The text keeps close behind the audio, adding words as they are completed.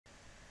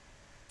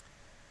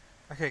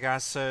Okay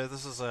guys, so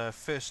this is a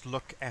first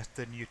look at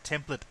the new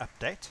template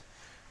update.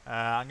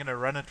 I'm going to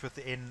run it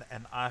within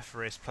an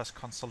IFRS plus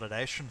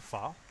consolidation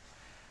file.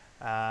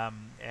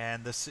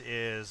 And this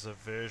is a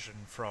version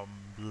from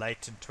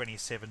late in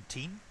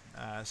 2017.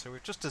 So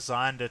we've just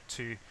designed it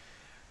to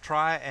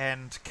try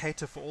and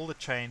cater for all the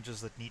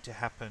changes that need to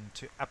happen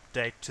to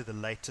update to the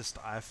latest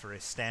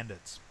IFRS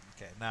standards.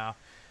 Okay, now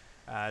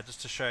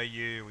just to show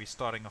you, we're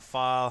starting a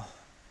file.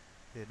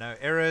 There are no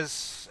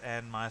errors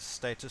and my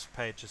status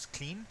page is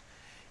clean.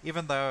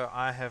 Even though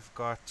I have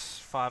got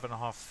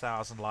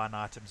 5,500 line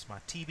items in my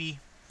TB,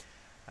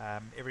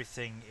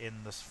 everything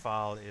in this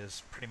file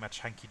is pretty much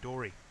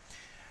hunky-dory.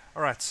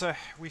 Alright, so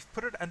we've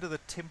put it under the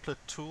Template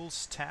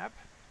Tools tab.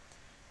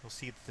 You'll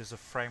see that there's a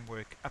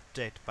Framework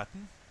Update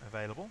button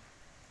available.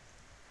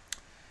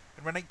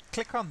 And when I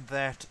click on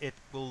that, it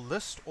will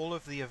list all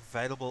of the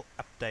available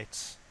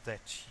updates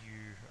that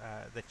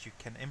you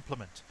can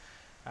implement.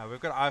 We've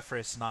got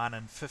IFRS 9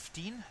 and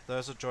 15.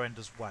 Those are joined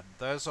as one.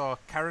 Those are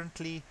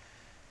currently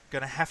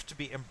going to have to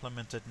be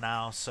implemented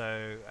now,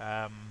 so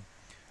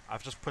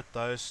I've just put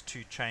those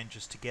two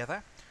changes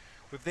together.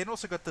 We've then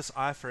also got this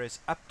IFRS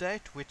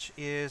update, which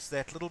is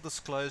that little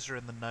disclosure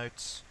in the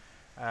notes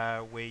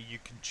where you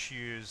can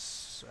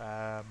choose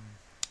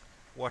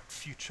what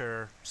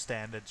future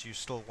standards you're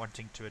still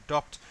wanting to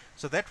adopt,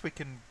 so that we're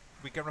going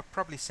to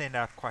probably send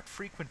out quite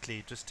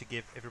frequently, just to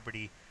give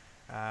everybody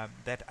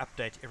that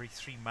update every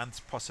 3 months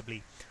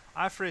possibly.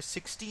 IFRS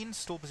 16,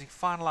 still busy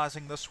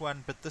finalizing this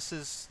one, but this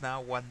is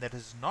now one that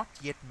is not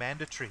yet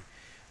mandatory,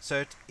 so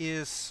it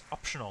is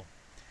optional.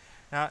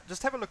 Now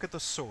just have a look at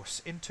the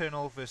source,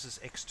 internal versus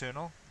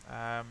external,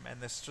 and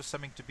there's just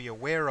something to be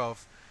aware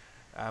of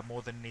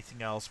more than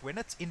anything else. When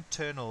it's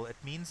internal, it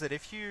means that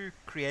if you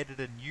created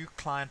a new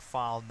client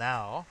file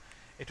now,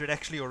 it would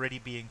actually already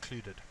be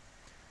included.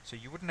 So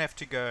you wouldn't have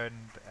to go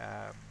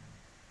and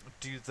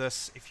do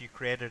this if you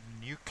created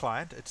a new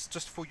client. It's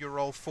just for your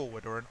roll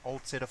forward or an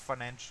old set of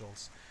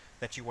financials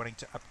that you're wanting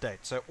to update.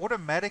 So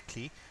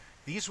automatically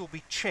these will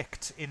be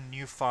checked in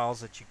new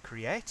files that you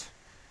create,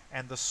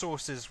 and the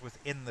source is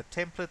within the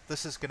template.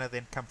 This is going to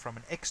then come from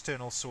an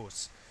external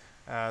source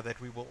that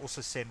we will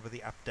also send with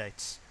the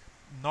updates.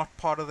 Not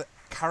part of the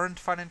current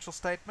financial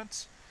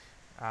statements,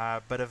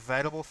 but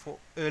available for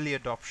early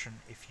adoption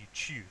if you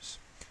choose.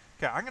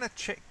 Okay, I'm going to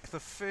check the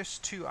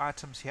first two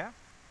items here,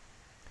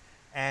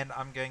 and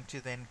I'm going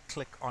to then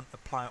click on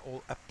apply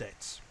all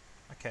updates.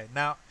 Okay,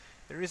 now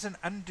there is an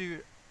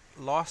undo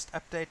last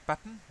update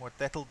button. What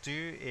that'll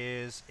do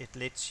is it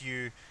lets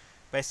you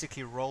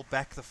basically roll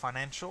back the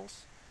financials.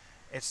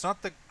 It's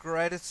not the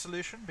greatest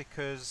solution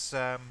because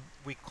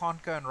we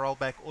can't go and roll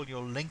back all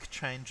your link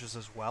changes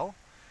as well,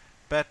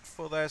 but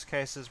for those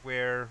cases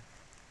where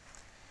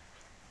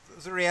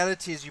the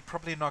reality is you're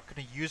probably not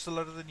going to use a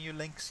lot of the new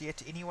links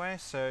yet anyway,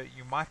 so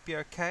you might be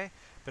okay,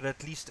 but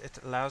at least it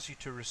allows you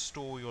to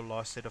restore your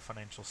last set of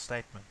financial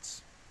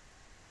statements.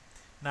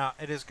 Now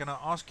it is going to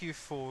ask you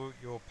for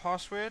your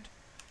password.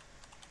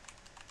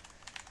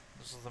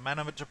 This is the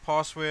manager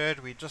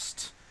password. We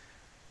just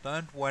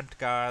don't want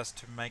guys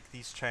to make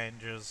these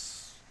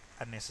changes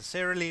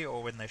unnecessarily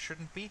or when they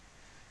shouldn't be,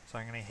 so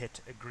I'm going to hit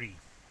agree.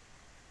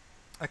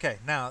 Okay,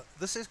 now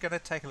this is going to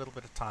take a little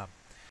bit of time.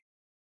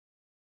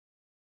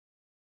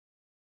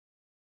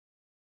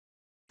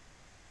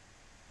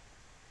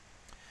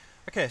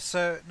 Okay,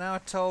 so now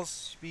it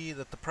tells me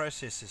that the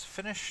process is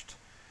finished,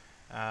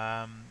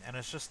 and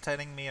it's just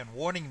telling me and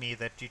warning me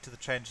that due to the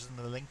changes in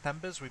the link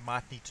numbers, we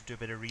might need to do a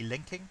bit of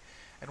relinking.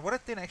 And what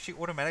it then actually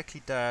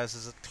automatically does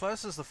is it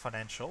closes the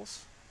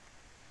financials,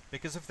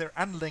 because if they're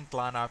unlinked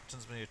line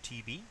items in your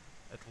TB,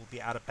 it will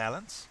be out of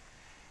balance.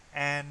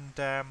 And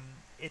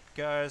it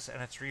goes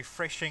and it's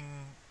refreshing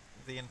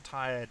the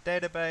entire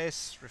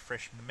database,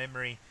 refreshing the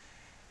memory,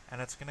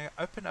 and it's going to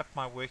open up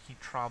my working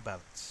trial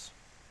balance.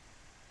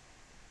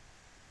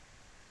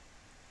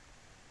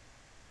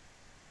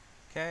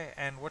 Okay,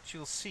 and what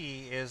you'll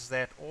see is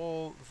that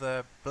all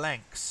the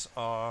blanks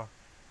are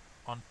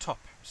on top,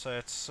 so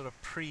it sort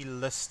of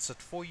pre-lists it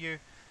for you.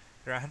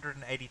 There are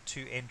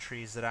 182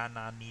 entries that I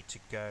now need to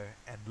go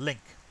and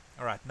link.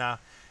 Alright, now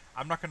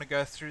I'm not going to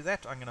go through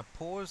that. I'm going to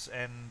pause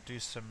and do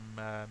some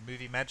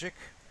movie magic.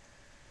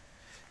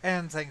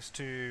 And thanks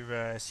to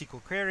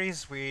SQL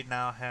queries, we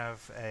now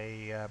have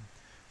a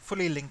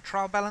fully linked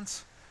trial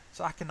balance,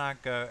 so I can now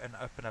go and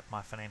open up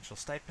my financial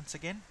statements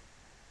again.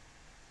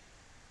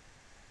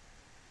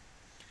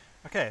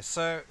 Okay,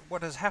 so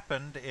what has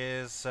happened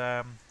is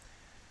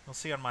you'll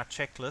see on my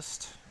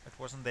checklist, it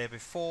wasn't there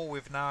before,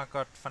 we've now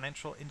got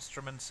financial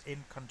instruments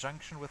in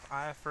conjunction with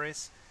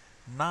IFRS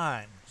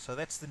 9. So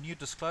that's the new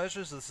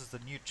disclosures. This is the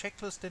new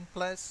checklist in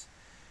place.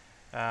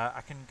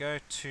 I can go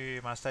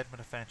to my statement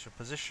of financial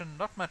position.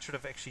 Not much would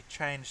have actually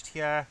changed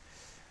here.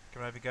 I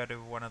can maybe go to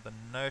one of the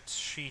notes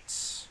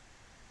sheets.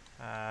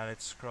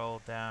 Let's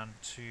scroll down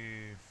to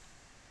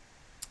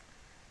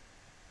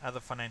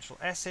other financial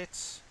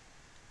assets.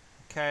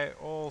 Okay,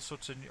 all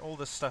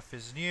this stuff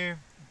is new.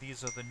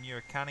 These are the new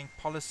accounting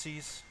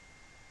policies.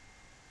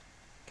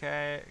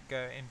 Okay,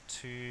 go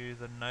into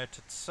the note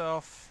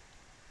itself.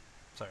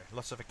 sorry,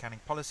 lots of accounting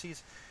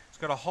policies. It's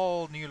got a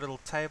whole new little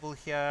table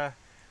here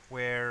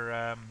where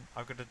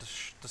I've got to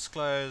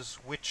disclose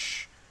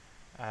which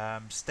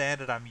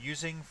standard I'm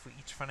using for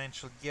each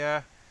financial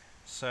year.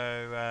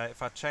 So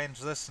if I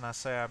change this and I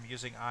say I'm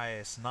using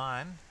IAS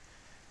 9,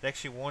 it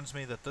actually warns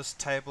me that this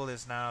table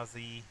is now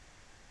the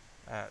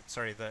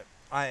the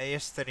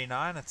IAS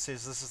 39. It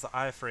says this is the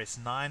IFRS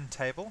 9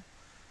 table.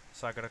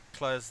 So I've got to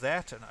close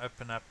that and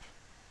open up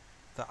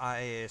the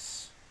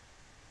IAS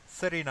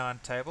 39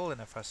 table,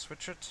 and if I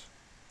switch it,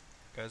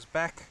 it goes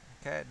back.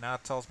 Okay, now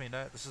it tells me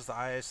no, this is the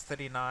IAS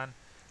 39.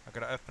 I've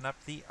got to open up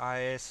the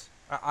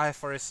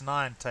IFRS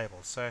 9 table.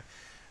 So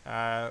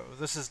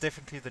this is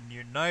definitely the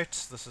new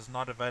note. This is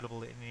not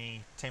available in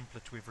any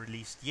template we've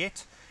released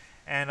yet.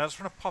 And I just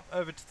want to pop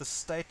over to the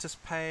status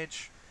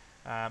page,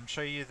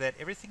 show you that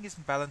everything is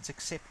in balance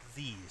except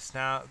these.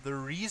 Now, the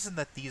reason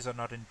that these are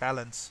not in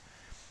balance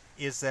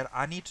is that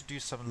I need to do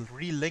some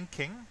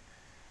relinking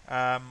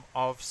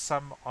of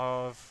some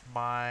of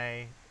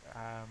my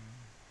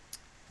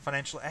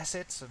financial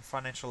assets and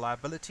financial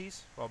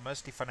liabilities, well,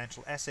 mostly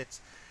financial assets,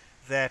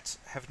 that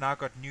have now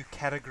got new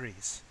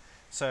categories.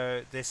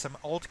 So there's some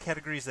old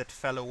categories that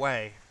fell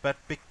away, but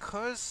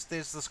because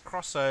there's this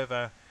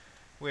crossover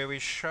where we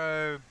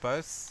show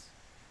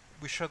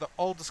the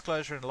old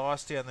disclosure in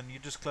last year and the new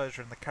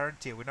disclosure in the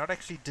current year, we're not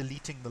actually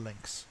deleting the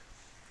links.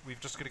 We've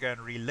just got to go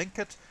and relink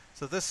it.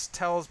 So this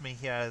tells me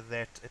here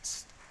that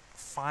it's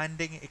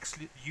finding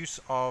use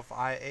of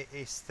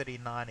IAS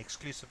 39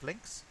 exclusive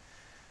links.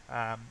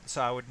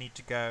 So I would need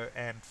to go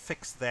and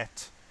fix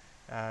that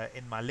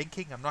in my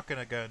linking. I'm not going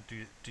to go and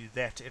do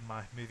that in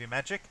my Movie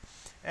Magic.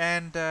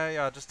 And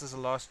yeah, just as a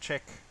last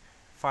check,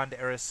 find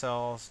error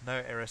cells,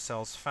 no error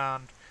cells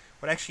found.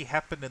 What actually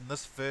happened in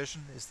this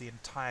version is the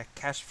entire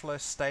cash flow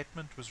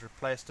statement was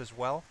replaced as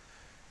well.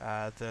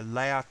 The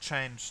layout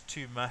changed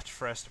too much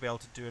for us to be able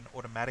to do an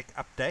automatic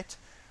update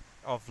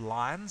of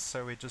lines,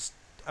 so we just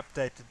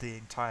updated the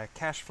entire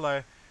cash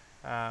flow,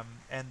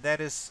 and that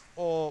is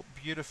all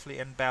beautifully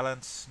in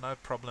balance, no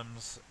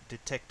problems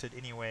detected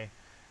anywhere.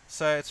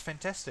 So it's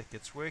fantastic,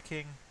 it's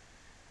working,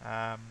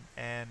 yeah,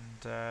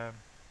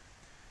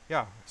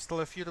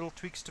 still a few little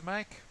tweaks to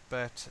make,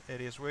 but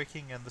it is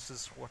working, and this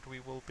is what we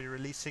will be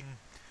releasing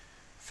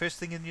first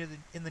thing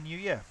in the new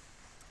year.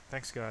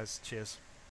 Thanks guys, cheers.